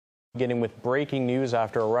Beginning with breaking news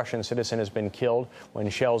after a Russian citizen has been killed when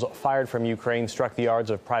shells fired from Ukraine struck the yards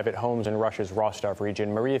of private homes in Russia's Rostov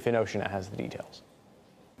region. Maria Finoshina has the details.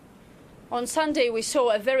 On Sunday, we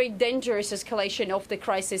saw a very dangerous escalation of the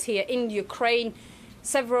crisis here in Ukraine.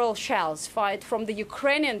 Several shells fired from the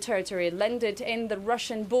Ukrainian territory landed in the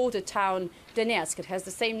Russian border town Donetsk. It has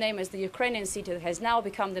the same name as the Ukrainian city that has now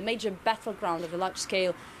become the major battleground of a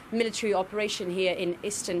large-scale military operation here in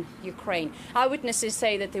eastern Ukraine. Eyewitnesses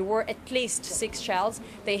say that there were at least 6 shells.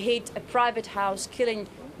 They hit a private house, killing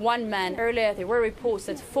 1 man. Earlier, there were reports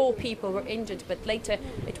that 4 people were injured, but later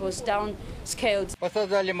it was downscaled.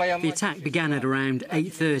 The attack began at around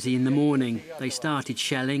 8:30 in the morning. They started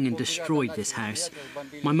shelling and destroyed this house.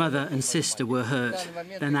 My mother and sister were hurt.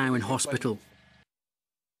 They're now in hospital.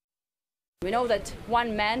 We know that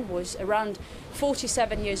 1 man was around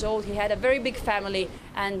 47 years old. He had a very big family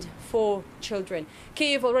and 4 children.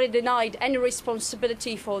 Kyiv already denied any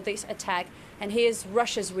responsibility for this attack, and here's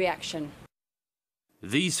Russia's reaction.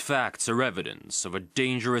 These facts are evidence of a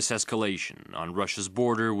dangerous escalation on Russia's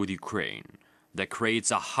border with Ukraine that creates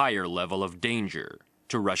a higher level of danger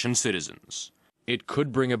to Russian citizens. It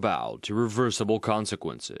could bring about irreversible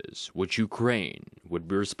consequences, which Ukraine would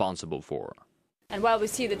be responsible for. And while we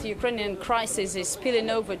see that the Ukrainian crisis is spilling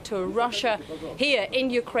over to Russia, here in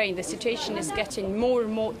Ukraine the situation is getting more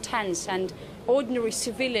and more tense, and ordinary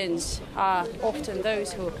civilians are often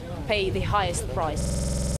those who pay the highest price.